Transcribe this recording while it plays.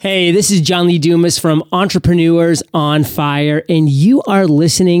Hey, this is John Lee Dumas from Entrepreneurs on Fire, and you are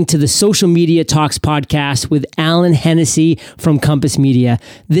listening to the Social Media Talks podcast with Alan Hennessy from Compass Media.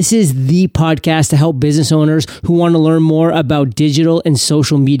 This is the podcast to help business owners who want to learn more about digital and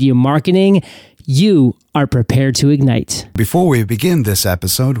social media marketing. You are prepared to ignite. Before we begin this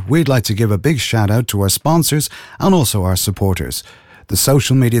episode, we'd like to give a big shout out to our sponsors and also our supporters. The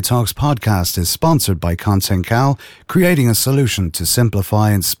Social Media Talks podcast is sponsored by Content Cal, creating a solution to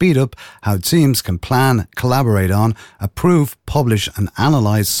simplify and speed up how teams can plan, collaborate on, approve, publish and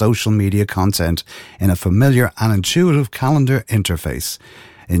analyze social media content in a familiar and intuitive calendar interface.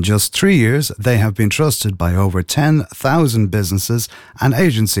 In just 3 years, they have been trusted by over 10,000 businesses and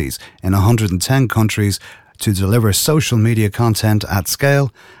agencies in 110 countries to deliver social media content at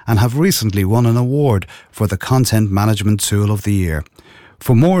scale and have recently won an award for the Content Management Tool of the Year.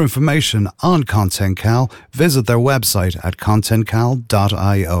 For more information on Content Cal, visit their website at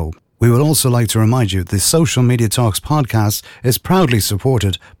contentcal.io. We would also like to remind you the Social Media Talks podcast is proudly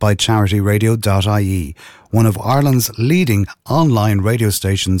supported by charityradio.ie, one of Ireland's leading online radio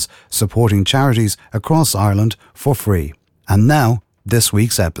stations supporting charities across Ireland for free. And now, this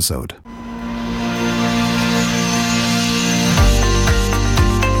week's episode.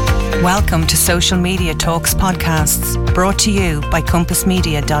 Welcome to Social Media Talks podcasts, brought to you by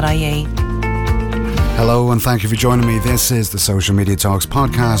compassmedia.ie. Hello and thank you for joining me. This is the Social Media Talks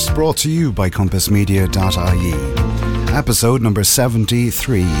podcast, brought to you by compassmedia.ie. Episode number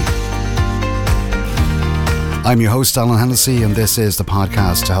 73. I'm your host, Alan Hennessy, and this is the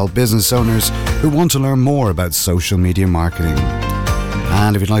podcast to help business owners who want to learn more about social media marketing.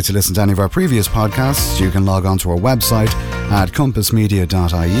 And if you'd like to listen to any of our previous podcasts, you can log on to our website at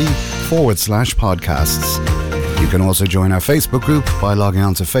compassmedia.ie/podcasts. You can also join our Facebook group by logging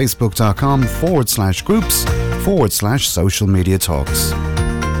on to facebook.com/groups/social media talks.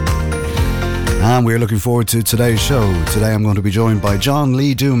 And we're looking forward to today's show. Today I'm going to be joined by John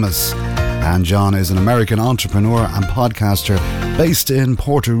Lee Dumas. And John is an American entrepreneur and podcaster based in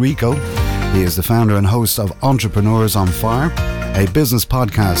Puerto Rico. He is the founder and host of Entrepreneurs on Fire, a business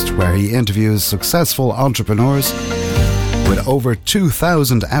podcast where he interviews successful entrepreneurs. With over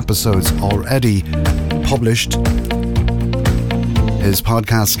 2,000 episodes already published, his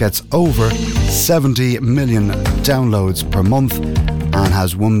podcast gets over 70 million downloads per month and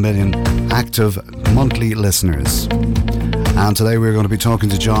has 1 million active monthly listeners. And today we're going to be talking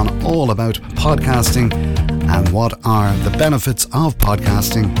to John all about podcasting and what are the benefits of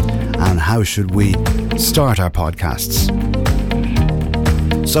podcasting and how should we start our podcasts.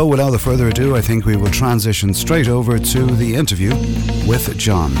 So without further ado, I think we will transition straight over to the interview with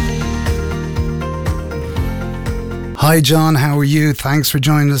John. Hi John, how are you? Thanks for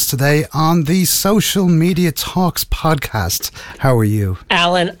joining us today on the Social Media Talks podcast. How are you?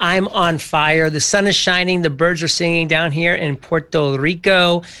 Alan, I'm on fire. The sun is shining. The birds are singing down here in Puerto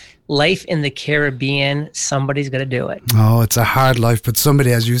Rico. Life in the Caribbean, somebody's got to do it. Oh, it's a hard life, but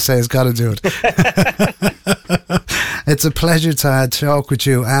somebody, as you say, has got to do it. It's a pleasure to talk with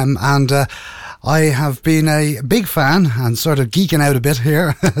you. I have been a big fan and sort of geeking out a bit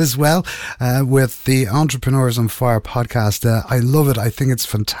here as well with the Entrepreneurs on Fire podcast. I love it. I think it's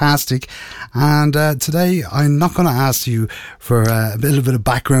fantastic. And today I'm not going to ask you for a little bit of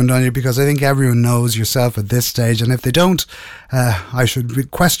background on you because I think everyone knows yourself at this stage. And if they don't, I should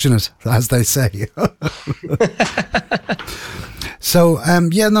question it, as they say. So,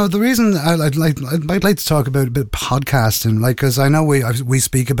 the reason I'd like to talk about a bit of podcasting, because I know we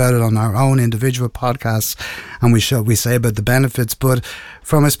speak about it on our own individual podcasts, and we say about the benefits, but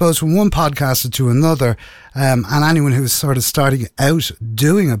from one podcaster to another, and anyone who's sort of starting out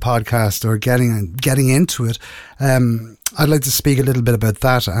doing a podcast or getting into it, I'd like to speak a little bit about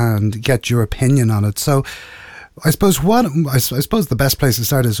that and get your opinion on it. So, I suppose the best place to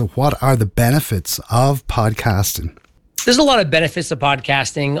start is what are the benefits of podcasting? There's a lot of benefits to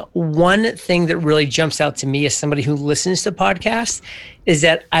podcasting. One thing that really jumps out to me as somebody who listens to podcasts is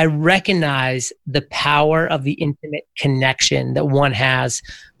that I recognize the power of the intimate connection that one has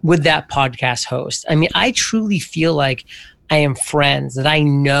with that podcast host. I mean, I truly feel like I am friends, that I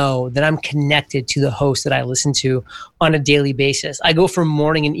know, that I'm connected to the host that I listen to on a daily basis. I go for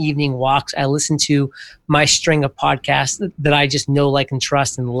morning and evening walks. I listen to my string of podcasts that I just know, like, and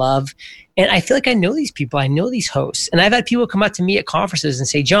trust and love. And I feel like I know these people. I know these hosts. And I've had people come up to me at conferences and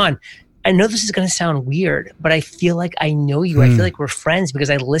say, John, I know this is going to sound weird, but I feel like I know you. I feel like we're friends because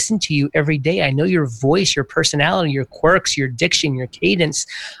I listen to you every day. I know your voice, your personality, your quirks, your diction, your cadence.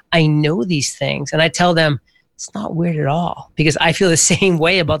 I know these things. And I tell them, It's not weird at all, because I feel the same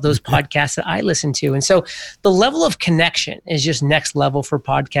way about those podcasts that I listen to. And so the level of connection is just next level for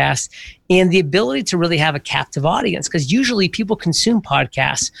podcasts, and the ability to really have a captive audience, because usually people consume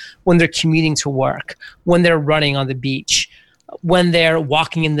podcasts when they're commuting to work, when they're running on the beach, when they're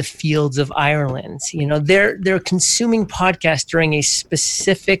walking in the fields of Ireland. They're consuming podcasts during a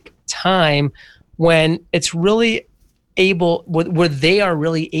specific time when it's really where they are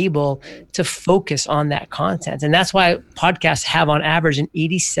really able to focus on that content. And that's why podcasts have on average an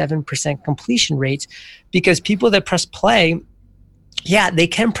 87% completion rate, because people that press play, they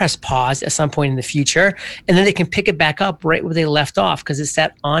can press pause at some point in the future, and then they can pick it back up right where they left off, because it's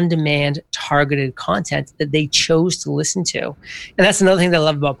that on-demand targeted content that they chose to listen to. And that's another thing that I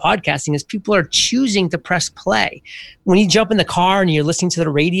love about podcasting is people are choosing to press play. When you jump in the car and you're listening to the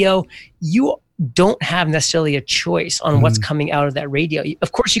radio, you don't have necessarily a choice on what's coming out of that radio.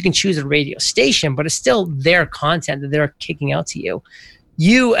 Of course, you can choose a radio station, but it's still their content that they're kicking out to you.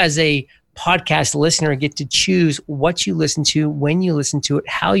 You, as a podcast listener, get to choose what you listen to, when you listen to it,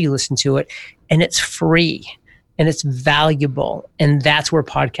 how you listen to it, and it's free and it's valuable, and that's where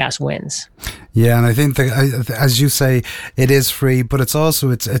podcast wins. Yeah, and I think that, as you say, it is free, but it's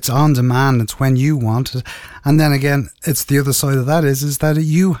also it's on demand. It's when you want it, and then again, it's the other side of that is that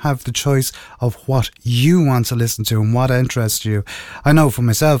you have the choice of what you want to listen to and what interests you. I know for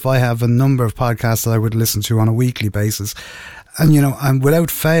myself, I have a number of podcasts that I would listen to on a weekly basis. And, and without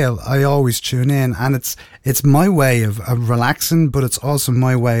fail, I always tune in, and it's my way of relaxing, but it's also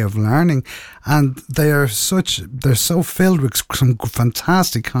my way of learning. And they're so filled with some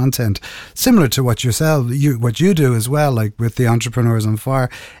fantastic content, similar to what you do as well, like with the Entrepreneurs on Fire.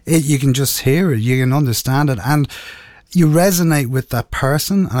 You can just hear it, you can understand it, and you resonate with that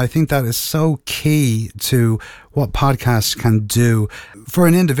person. And I think that is so key to what podcasts can do for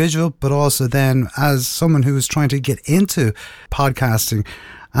an individual, but also then as someone who is trying to get into podcasting.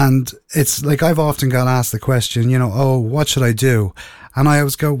 And it's like, I've often got asked the question, what should I do? And I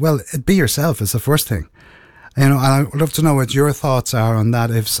always go, well, be yourself is the first thing. And I'd love to know what your thoughts are on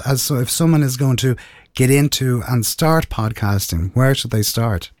that. If someone is going to get into and start podcasting, where should they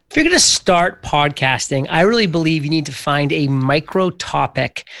start? If you're going to start podcasting, I really believe you need to find a micro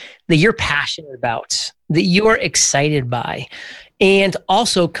topic that you're passionate about, that you are excited by, and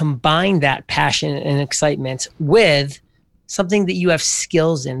also combine that passion and excitement with something that you have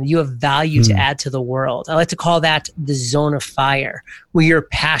skills in, that you have value to add to the world. I like to call that the zone of fire, where your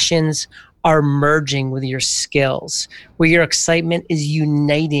passions are merging with your skills, where your excitement is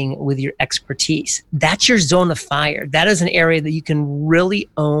uniting with your expertise. That's your zone of fire. That is an area that you can really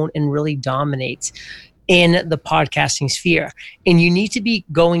own and really dominate in the podcasting sphere. And you need to be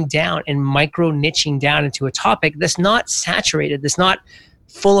going down and micro niching down into a topic that's not saturated, that's not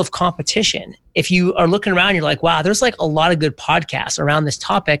full of competition. If you are looking around, you're like, wow, there's like a lot of good podcasts around this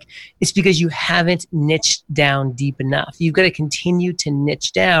topic. It's because you haven't niched down deep enough. You've got to continue to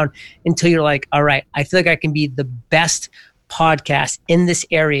niche down until you're like, all right, I feel like I can be the best podcast in this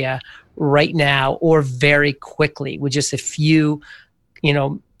area right now, or very quickly, with just a few,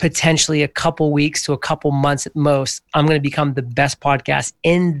 potentially a couple weeks to a couple months at most. I'm going to become the best podcast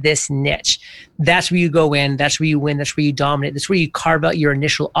in this niche. That's where you go in. That's where you win. That's where you dominate. That's where you carve out your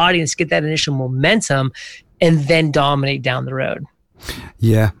initial audience, get that initial momentum, and then dominate down the road.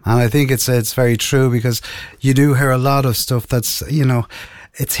 Yeah, and I think it's very true, because you do hear a lot of stuff that's,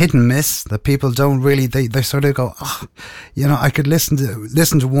 it's hit and miss, that people don't really, they sort of go, I could listen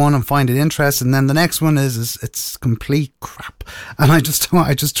to one and find it interesting, and then the next one is it's complete crap, and I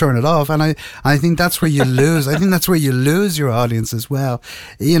just turn it off. And I think that's where you lose. I think that's where you lose your audience as well.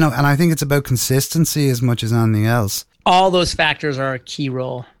 And I think it's about consistency as much as anything else. All those factors are a key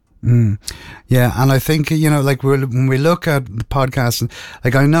role. Yeah, and I think, like when we look at the podcast,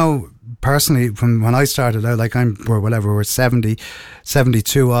 like I know personally from when I started out, like we're 70,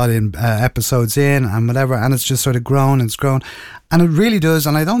 72 odd in episodes in and whatever, and it's just sort of grown, and it really does.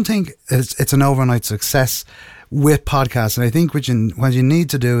 And I don't think it's an overnight success with podcasts. And I think what you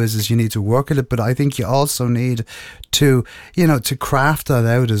need to do is you need to work at it, but I think you also need to, to craft that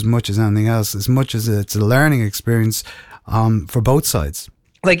out as much as anything else, as much as it's a learning experience for both sides.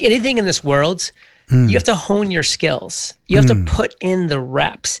 Like anything in this world, you have to hone your skills. You have to put in the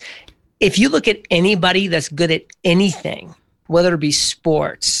reps. If you look at anybody that's good at anything, whether it be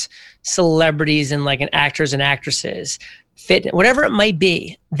sports, celebrities and actors and actresses, fitness, whatever it might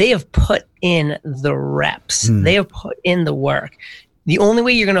be, they have put in the reps. They have put in the work. The only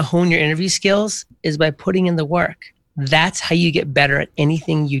way you're going to hone your interview skills is by putting in the work. That's how you get better at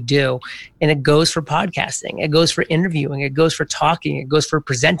anything you do. And it goes for podcasting. It goes for interviewing. It goes for talking. It goes for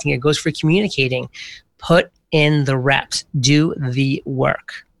presenting. It goes for communicating. Put in the reps. Do the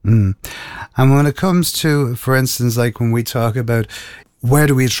work. And when it comes to, for instance, like when we talk about where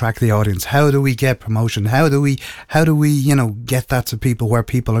do we attract the audience? How do we get promotion? How do we, get that to people where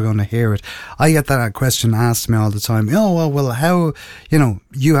people are going to hear it? I get that question asked me all the time. Oh, well, how,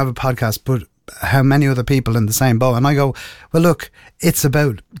 you have a podcast, but how many other people in the same boat? And I go, well, look, it's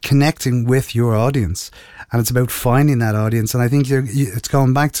about connecting with your audience, and it's about finding that audience. And I think it's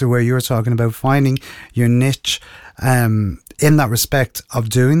going back to where you're talking about finding your niche, in that respect of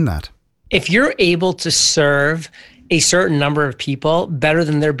doing that. If you're able to serve a certain number of people better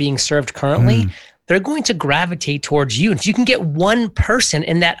than they're being served currently, they're going to gravitate towards you. And if you can get one person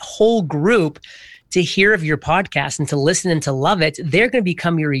in that whole group to hear of your podcast and to listen and to love it, they're going to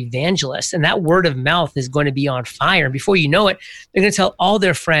become your evangelist. And that word of mouth is going to be on fire. And before you know it, they're going to tell all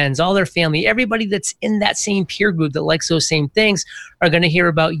their friends, all their family, everybody that's in that same peer group that likes those same things are going to hear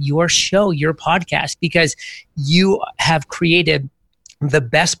about your show, your podcast, because you have created the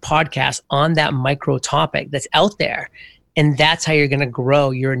best podcast on that micro topic that's out there. And that's how you're going to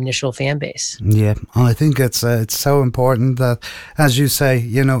grow your initial fan base. Yeah, I think it's so important that, as you say,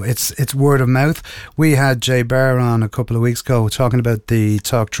 it's word of mouth. We had Jay Barr on a couple of weeks ago talking about the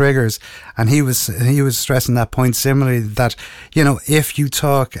talk triggers, and he was stressing that point similarly, that if you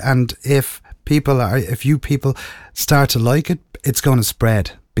talk and if you people start to like it, it's going to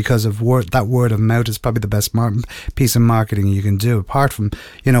spread. Because of that word of mouth is probably the best piece of marketing you can do. Apart from,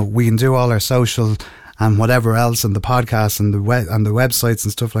 we can do all our social and whatever else, and the podcasts and the websites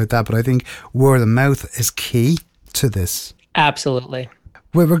and stuff like that. But I think word of mouth is key to this. Absolutely.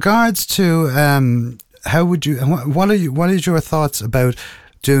 With regards to what is your thoughts about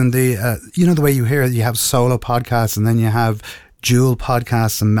doing the way you hear it, you have solo podcasts and then you have dual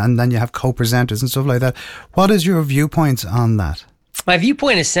podcasts and then you have co-presenters and stuff like that. What is your viewpoint on that? My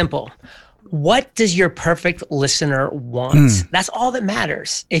viewpoint is simple. What does your perfect listener want? That's all that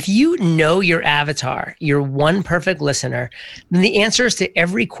matters. If you know your avatar, your one perfect listener, then the answers to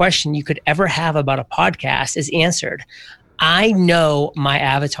every question you could ever have about a podcast is answered. I know my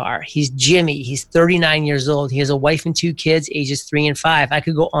avatar. He's Jimmy. He's 39 years old. He has a wife and 2 kids, ages 3 and 5. I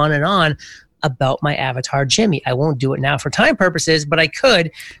could go on and on about my avatar, Jimmy. I won't do it now for time purposes, but I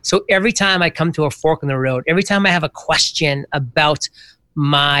could. So every time I come to a fork in the road, every time I have a question about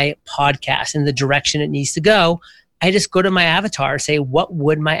my podcast and the direction it needs to go, I just go to my avatar and say, what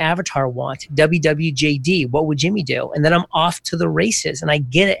would my avatar want? WWJD, what would Jimmy do? And then I'm off to the races and I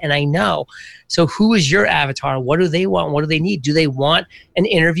get it and I know. So who is your avatar? What do they want? What do they need? Do they want an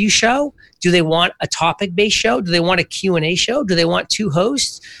interview show? Do they want a topic-based show? Do they want a Q&A show? Do they want 2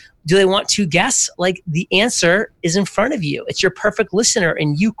 hosts? Do they want 2 guests? Like, the answer is in front of you. It's your perfect listener,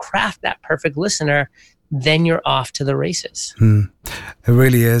 and you craft that perfect listener. Then you're off to the races. It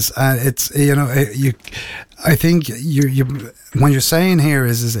really is. It's, I think you when you're saying here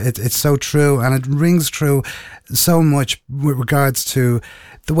it's so true, and it rings true so much with regards to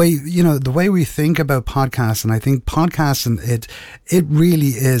the way we think about podcasts. And I think podcasting, it really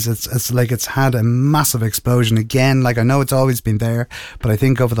is, it's like it's had a massive explosion again. Like, I know it's always been there, but I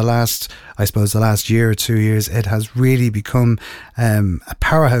think over the last year or 2 years, it has really become a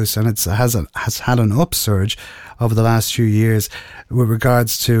powerhouse, and it has had an upsurge over the last few years with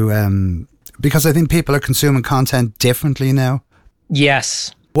regards to because I think people are consuming content differently now.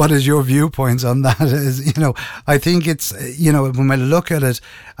 Yes. What is your viewpoint on that? I think it's, when we look at it,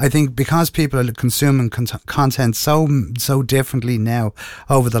 I think because people are consuming content so differently now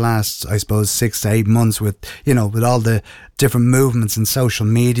over the last, I suppose, 6 to 8 months with all the different movements in social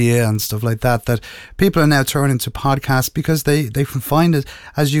media and stuff like that, that people are now turning to podcasts because they can find it,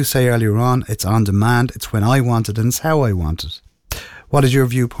 as you say earlier on, it's on demand, it's when I want it, and it's how I want it. What is your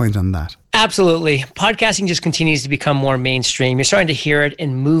viewpoint on that? Absolutely. Podcasting just continues to become more mainstream. You're starting to hear it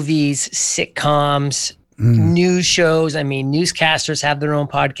in movies, sitcoms, news shows. I mean, newscasters have their own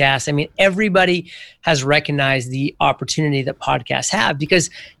podcasts. I mean, everybody has recognized the opportunity that podcasts have because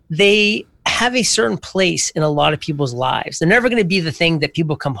they have a certain place in a lot of people's lives. They're never going to be the thing that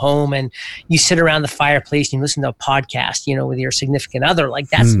people come home and you sit around the fireplace and you listen to a podcast, with your significant other. Like,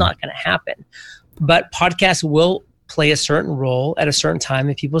 that's not going to happen. But podcasts will play a certain role at a certain time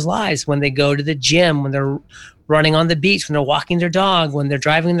in people's lives, when they go to the gym, when they're running on the beach, when they're walking their dog, when they're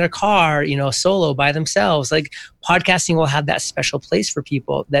driving their car, solo by themselves. Like, podcasting will have that special place for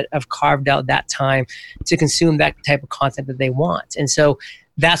people that have carved out that time to consume that type of content that they want. And so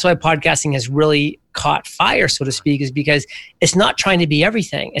that's why podcasting has really caught fire, so to speak, is because it's not trying to be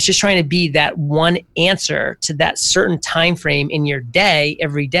everything. It's just trying to be that one answer to that certain time frame in your day,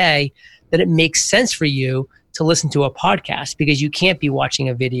 every day, that it makes sense for you to listen to a podcast because you can't be watching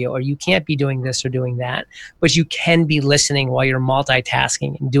a video or you can't be doing this or doing that, but you can be listening while you're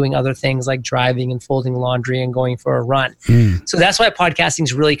multitasking and doing other things like driving and folding laundry and going for a run. So that's why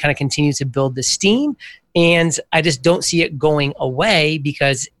podcasting's really kind of continues to build the steam. And I just don't see it going away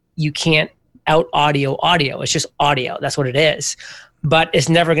because you can't out audio. It's just audio. That's what it is. But it's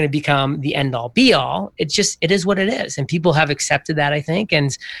never going to become the end all be all. It is what it is. And people have accepted that, I think,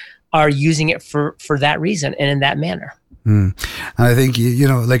 and are using it for that reason and in that manner. And I think,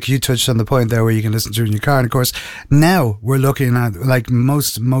 like you touched on the point there where you can listen to it in your car. And of course, now we're looking at like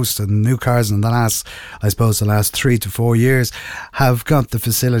most of the new cars in the last 3 to 4 years have got the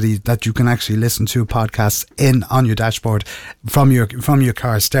facility that you can actually listen to podcasts on your dashboard from your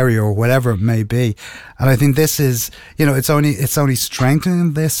car stereo or whatever it may be. And I think this is, it's only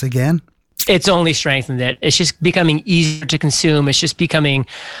strengthening this again. It's only strengthened it. It's just becoming easier to consume. It's just becoming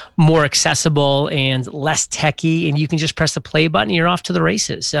more accessible and less techy. And you can just press the play button and you're off to the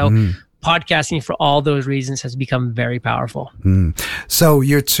races. So podcasting for all those reasons has become very powerful. So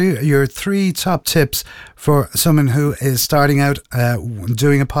your 3 top tips for someone who is starting out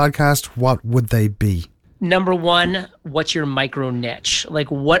doing a podcast, what would they be? Number 1, what's your micro niche?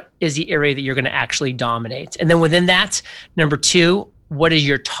 Like, what is the area that you're going to actually dominate? And then within that, number 2, what is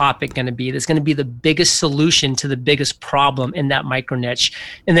your topic going to be? That's going to be the biggest solution to the biggest problem in that micro niche.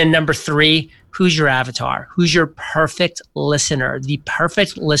 And then number 3, who's your avatar? Who's your perfect listener? The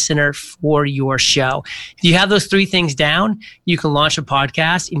perfect listener for your show. If you have those 3 things down, you can launch a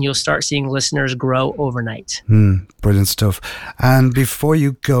podcast and you'll start seeing listeners grow overnight. Brilliant stuff. And before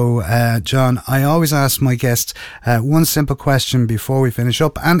you go, John, I always ask my guests one simple question before we finish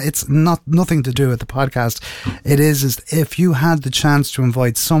up, and it's nothing to do with the podcast. It is if you had the chance to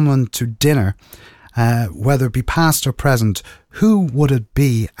invite someone to dinner, whether it be past or present, who would it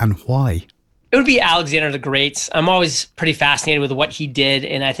be and why? It would be Alexander the Great. I'm always pretty fascinated with what he did,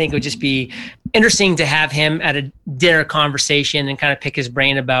 and I think it would just be interesting to have him at a dinner conversation and kind of pick his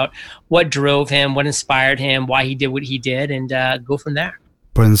brain about what drove him, what inspired him, why he did what he did, and go from there.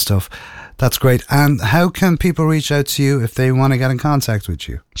 Brilliant stuff. That's great. And how can people reach out to you if they want to get in contact with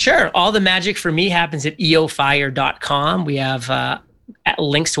you? Sure. All the magic for me happens at eofire.com. We have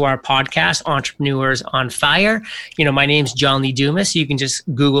links to our podcast, Entrepreneurs on Fire. My name's John Lee Dumas. So you can just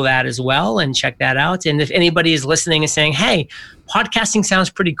Google that as well and check that out. And if anybody is listening and saying, hey, podcasting sounds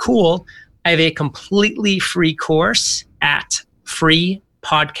pretty cool, I have a completely free course at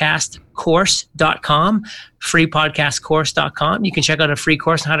freepodcastcourse.com, freepodcastcourse.com. You can check out a free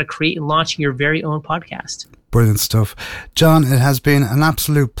course on how to create and launch your very own podcast. Brilliant stuff. John, it has been an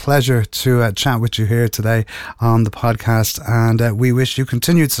absolute pleasure to chat with you here today on the podcast, and we wish you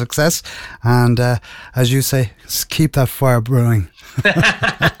continued success and, as you say, keep that fire brewing.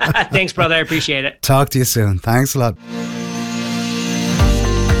 Thanks, brother. I appreciate it. Talk to you soon. Thanks a lot.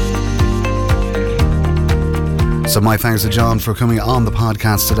 So my thanks to John for coming on the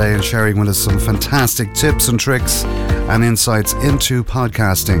podcast today and sharing with us some fantastic tips and tricks and insights into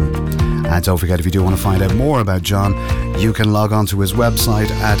podcasting. And don't forget, if you do want to find out more about John, you can log on to his website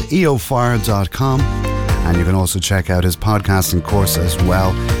at eofire.com, and you can also check out his podcasting course as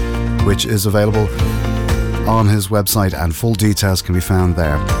well, which is available on his website, and full details can be found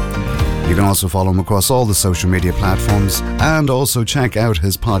there. You can also follow him across all the social media platforms and also check out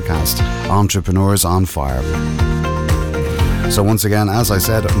his podcast, Entrepreneurs on Fire. So once again, as I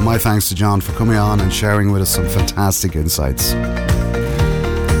said, my thanks to John for coming on and sharing with us some fantastic insights.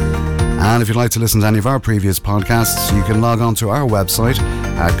 And if you'd like to listen to any of our previous podcasts, you can log on to our website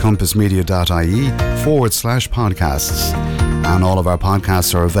at compassmedia.ie/podcasts. And all of our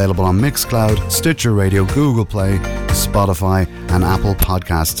podcasts are available on Mixcloud, Stitcher Radio, Google Play, Spotify, and Apple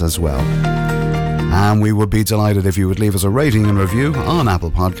Podcasts as well. And we would be delighted if you would leave us a rating and review on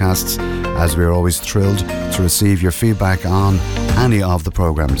Apple Podcasts, as we are always thrilled to receive your feedback on any of the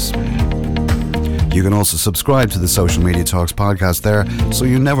programs. You can also subscribe to the Social Media Talks podcast there, so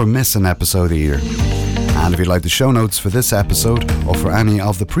you never miss an episode either. And if you'd like the show notes for this episode or for any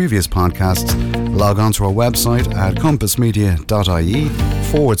of the previous podcasts, log on to our website at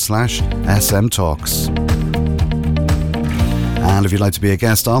compassmedia.ie/SM Talks. And if you'd like to be a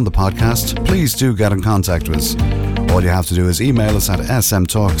guest on the podcast, please do get in contact with us. All you have to do is email us at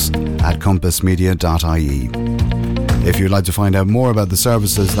smtalks@compassmedia.ie. If you'd like to find out more about the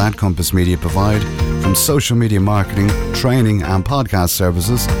services that Compass Media provide, from social media marketing, training and podcast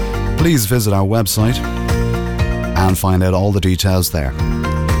services, please visit our website and find out all the details there.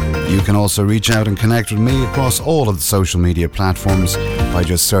 You can also reach out and connect with me across all of the social media platforms by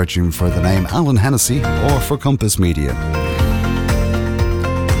just searching for the name Alan Hennessy or for Compass Media.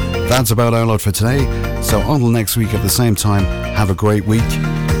 That's about our lot for today. So until next week at the same time, have a great week.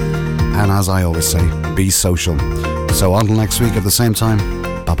 And as I always say, be social. So until next week at the same time,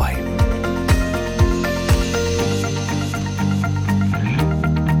 bye-bye.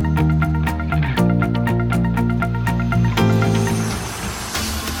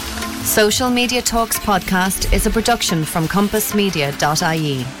 Social Media Talks podcast is a production from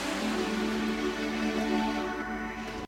compassmedia.ie.